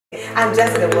I'm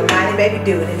Jessica with Mind and Baby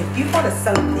Do It, and if you want to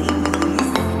sew these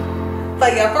for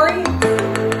your friend,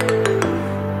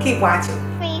 keep watching.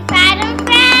 Free Friday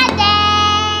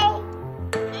Friday!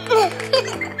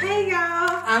 Hey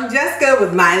y'all, I'm Jessica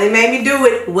with Mind and Baby Do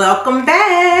It. Welcome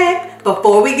back.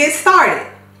 Before we get started,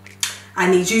 I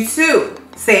need you to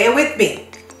say it with me.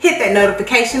 Hit that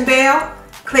notification bell,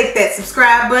 click that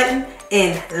subscribe button,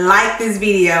 and like this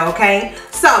video, okay?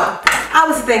 So, I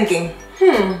was thinking,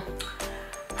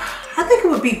 I think it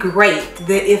would be great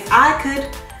that if I could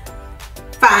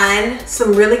find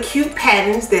some really cute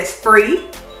patterns that's free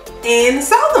and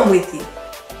sew them with you.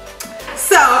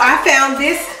 So I found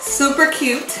this super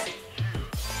cute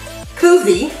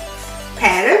koozie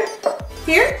pattern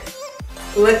here.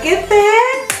 Look at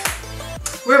that.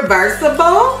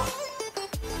 Reversible.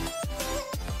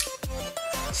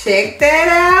 Check that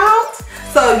out.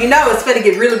 So you know it's gonna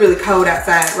get really, really cold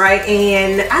outside, right?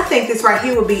 And I think this right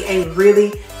here would be a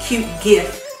really cute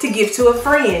gift to give to a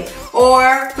friend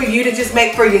or for you to just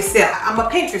make for yourself. I'm a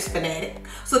Pinterest fanatic,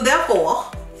 so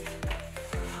therefore,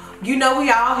 you know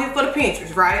we all here for the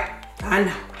Pinterest, right? I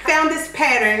know. I found this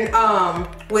pattern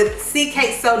with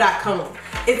cksew.com.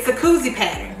 It's a koozie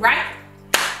pattern, right?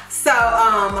 So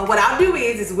what I'll do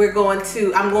is I'm going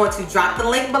to drop the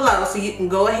link below so you can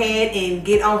go ahead and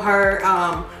get on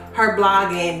her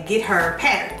blog and get her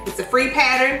pattern. It's a free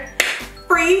pattern.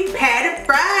 Free Pattern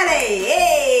Friday.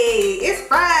 Hey, it's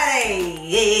Friday.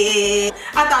 Yeah.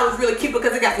 I thought it was really cute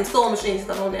because it got some sewing machine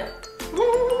stuff on there.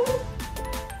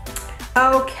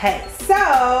 Okay,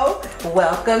 so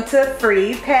welcome to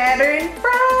Free Pattern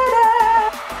Friday.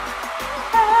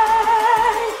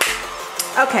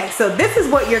 Okay, so this is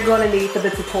what you're going to need for the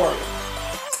tutorial.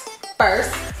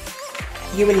 First,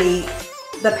 you will need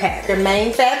the pattern, your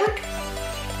main fabric,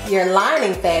 your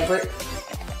lining fabric,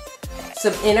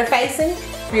 some interfacing.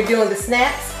 If you're doing the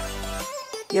snaps,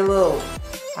 your little,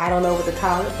 I don't know what to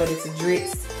call it, but it's a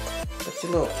Dritz, but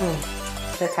your little,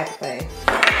 that type of thing.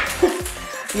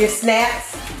 Your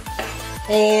snaps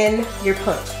and your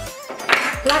punch.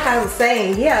 Like I was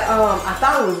saying, yeah, I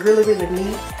thought it was really, really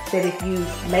neat that if you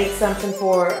make something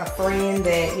for a friend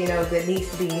that, you know, that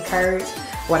needs to be encouraged.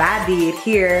 What I did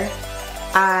here,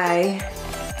 I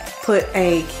put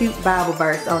a cute Bible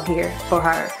verse on here for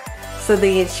her. So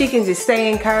then she can just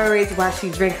stay encouraged while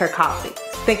she drinks her coffee.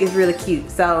 I think it's really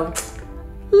cute, so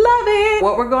love it.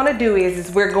 What we're gonna do is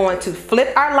we're going to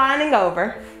flip our lining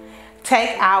over,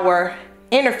 take our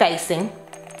interfacing,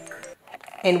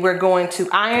 and we're going to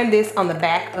iron this on the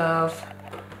back of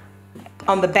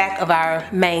our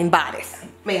main bodice.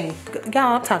 I mean,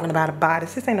 y'all, I'm talking about a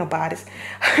bodice. This ain't no bodice.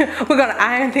 We're gonna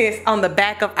iron this on the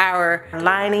back of our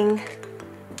lining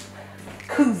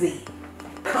koozie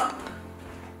cup.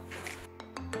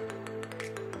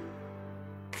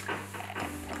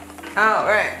 All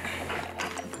right.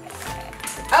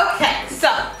 Okay, so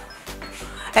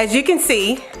as you can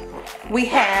see, we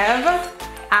have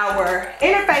our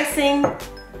interfacing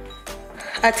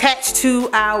attached to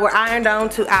our, ironed on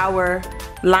to our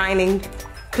lining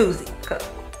koozie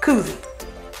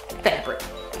fabric.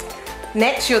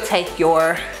 Next, you'll take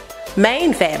your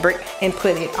main fabric and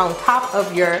put it on top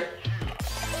of your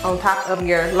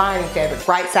lining fabric,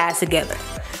 right sides together.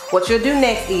 What you'll do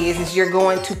next is you're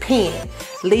going to pin.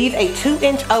 Leave a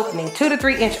 2-inch opening, 2 to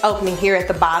 3 inch opening here at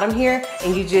the bottom here,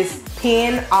 and you just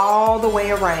pin all the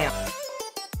way around.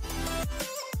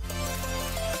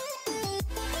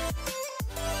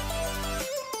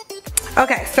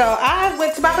 Okay, so I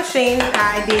went to my machine.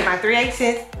 I did my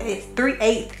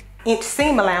 3/8 inch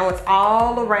seam allowance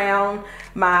all around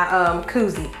my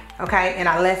koozie, okay? And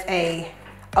I left a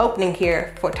opening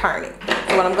here for turning.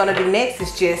 So what I'm gonna do next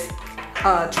is just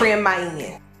trim my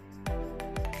end.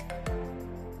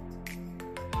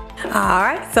 All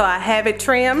right, so I have it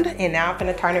trimmed, and now I'm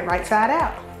gonna turn it right side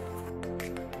out.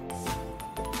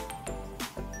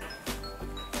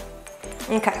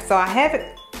 Okay, so I have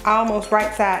it almost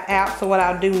right side out, so what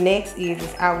I'll do next is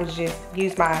I will just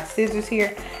use my scissors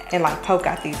here and like poke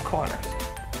out these corners.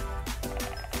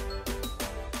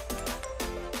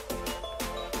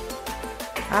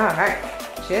 All right,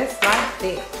 just like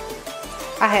this.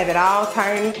 I have it all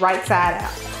turned right side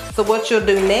out. So what you'll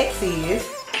do next is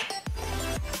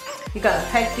you're gonna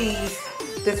take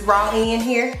this raw end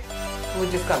here, and we're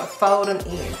just gonna fold them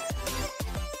in.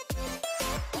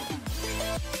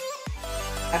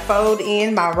 I fold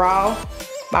in my raw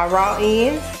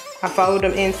ends. I fold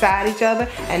them inside each other.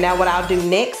 And now what I'll do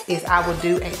next is I will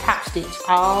do a top stitch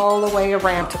all the way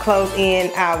around to close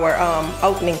in our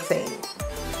opening seam.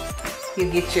 You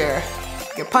get your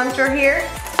puncher here,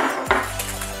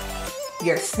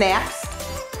 your snaps,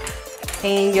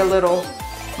 and your little,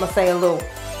 I'm gonna say a little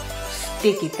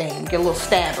sticky thing, your little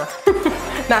stabber.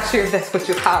 Not sure if that's what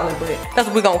you call it, but that's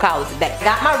what we're gonna call it today.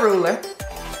 Got my ruler,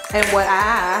 and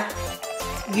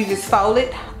you just fold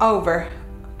it over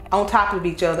on top of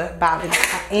each other about an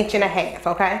inch and a half,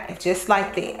 okay? Just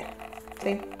like that.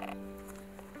 See?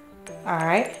 All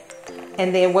right.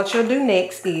 And then what you'll do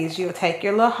next is you'll take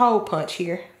your little hole punch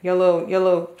here, your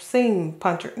little seam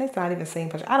puncher. It's not even seam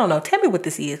puncher. I don't know. Tell me what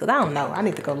this is, because I don't know. I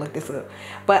need to go look this up.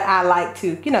 But I like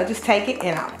to, you know, just take it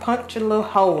and I'll punch a little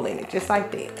hole in it, just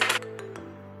like that.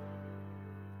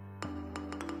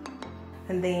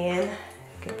 And then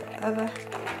get the other.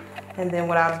 And then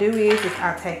what I'll do is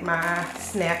I'll take my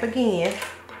snap again.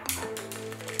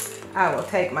 I will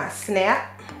take my snap.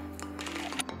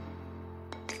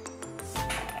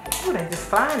 Ooh, they just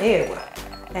flying everywhere.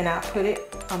 And I'll put it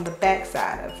on the back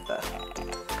side of the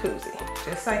koozie,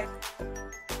 just like.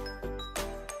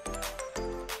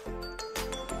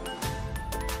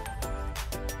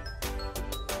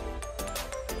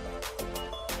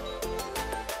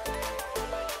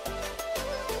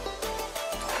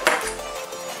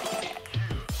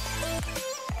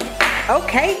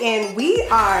 Okay, and we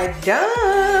are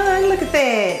done. Look at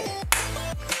that.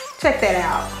 Check that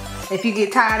out. If you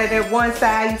get tired of that one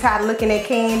side, you tired of looking at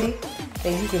candy,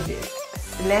 then you can just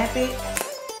snap it.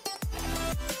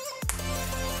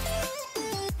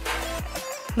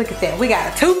 Look at that. We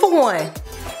got a 2 for 1.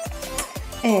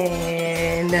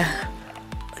 And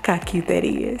look how cute that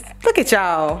is. Look at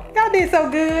y'all. Y'all did so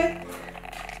good.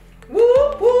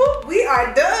 Whoop, whoop. We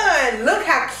are done. Look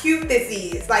how cute this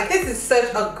is. Like, this is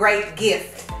such a great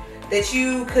gift that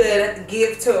you could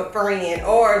give to a friend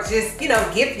or just, you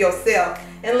know, gift yourself.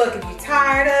 And look, if you're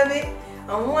tired of it,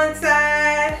 on one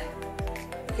side,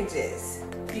 you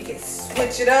can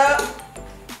switch it up.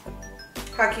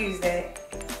 How cute is that?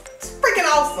 It's freaking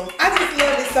awesome. I just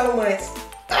love it so much.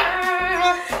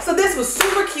 So this was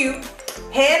super cute.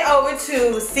 Head over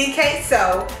to CK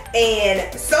Sew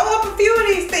and sew up a few of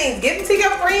these things. Give them to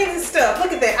your friends and stuff.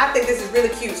 Look at that. I think this is really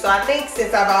cute. So I think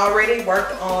since I've already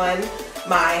worked on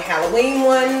my Halloween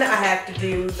one, I have to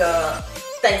do the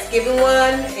Thanksgiving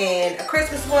one and a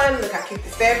Christmas one. Look how cute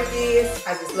this fabric is.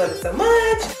 I just love it so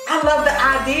much. I love the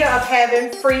idea of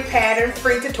having free pattern,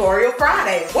 free tutorial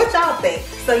Friday. What y'all think?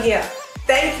 So yeah,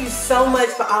 thank you so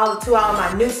much to all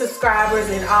my new subscribers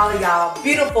and all of y'all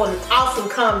beautiful and awesome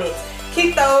comments.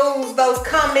 Keep those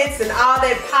comments and all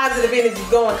that positive energy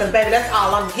going, because baby, that's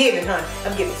all I'm giving, honey.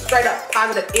 I'm giving straight up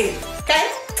positive energy,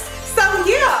 okay? So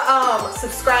yeah,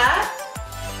 subscribe.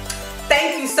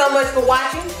 Thank you so much for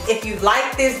watching. If you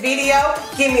like this video,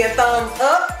 give me a thumbs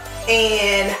up,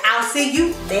 and I'll see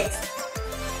you next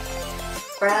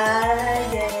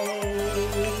Friday.